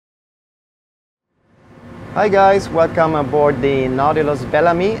Hi guys, welcome aboard the Nautilus Belle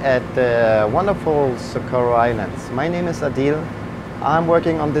at the wonderful Socorro Islands. My name is Adil. I'm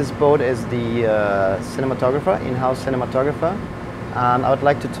working on this boat as the cinematographer, in-house cinematographer, and I would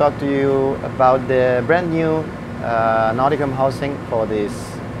like to talk to you about the brand new Nauticam housing for this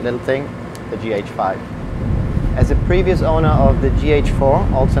little thing, the GH5. As a previous owner of the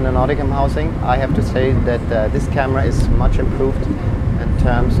GH4, also in the Nauticam housing, I have to say that this camera is much improved in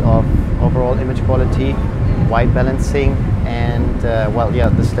terms of overall image quality, white balancing, and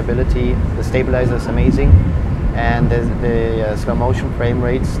the stability. The stabilizer is amazing, and the slow motion frame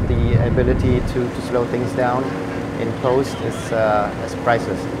rates, the ability to slow things down in post is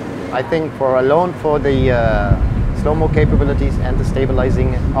priceless. I think for the slow-mo capabilities and the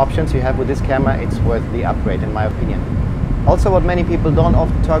stabilizing options you have with this camera, it's worth the upgrade in my opinion. Also, what many people don't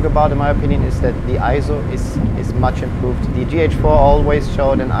often talk about in my opinion is that the ISO is much improved. The GH4 always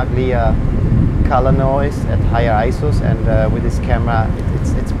showed an ugly color noise at higher ISOs, and with this camera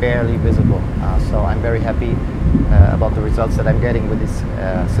it's barely visible. So I'm very happy about the results that I'm getting with this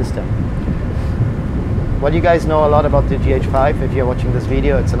system. Well, you guys know a lot about the GH5 if you're watching this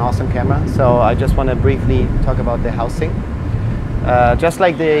video. It's an awesome camera, so I just want to briefly talk about the housing. Just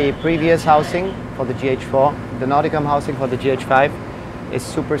like the previous housing for the GH4, the Nauticam housing for the GH5 is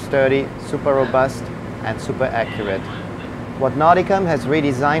super sturdy, super robust, and super accurate. What Nauticam has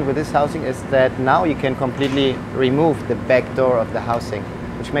redesigned with this housing is that now you can completely remove the back door of the housing,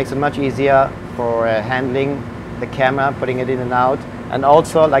 which makes it much easier for handling the camera, putting it in and out. And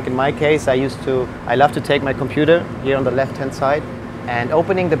also, like in my case, I love to take my computer here on the left-hand side, and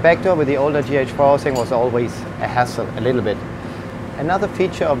opening the back door with the older GH4 housing was always a hassle, a little bit. Another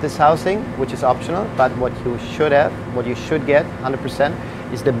feature of this housing, which is optional, but what you should get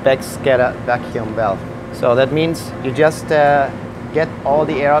 100%, is the Backscatter vacuum valve. So that means you just get all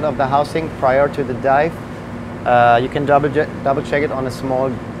the air out of the housing prior to the dive. You can double check it on a small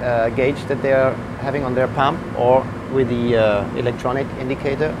gauge that they are having on their pump, or with the electronic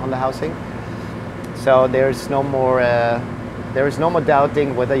indicator on the housing. So there is no more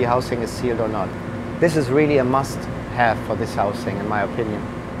doubting whether your housing is sealed or not. This is really a must-have for this housing, in my opinion.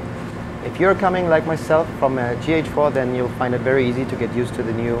 If you're coming like myself from a GH4, then you'll find it very easy to get used to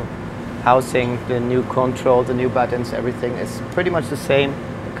the new housing, the new control, the new buttons. Everything is pretty much the same.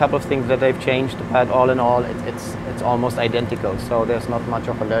 A couple of things that they've changed, but all in all, it's almost identical. So there's not much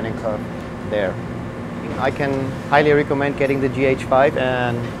of a learning curve there. I can highly recommend getting the GH5,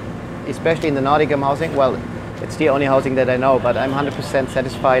 and especially in the Nauticam housing. Well, it's the only housing that I know, but I'm 100%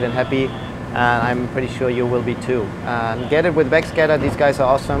 satisfied and happy, and I'm pretty sure you will be too. And get it with Backscatter. These guys are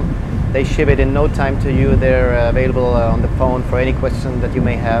awesome. They ship it in no time to you. They're available on the phone for any question that you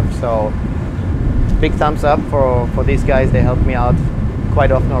may have. So big thumbs up for these guys. They helped me out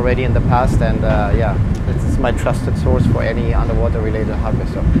quite often already in the past, and yeah, this is my trusted source for any underwater related hardware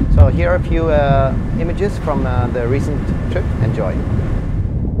stuff. So here are a few images from the recent trip. Enjoy.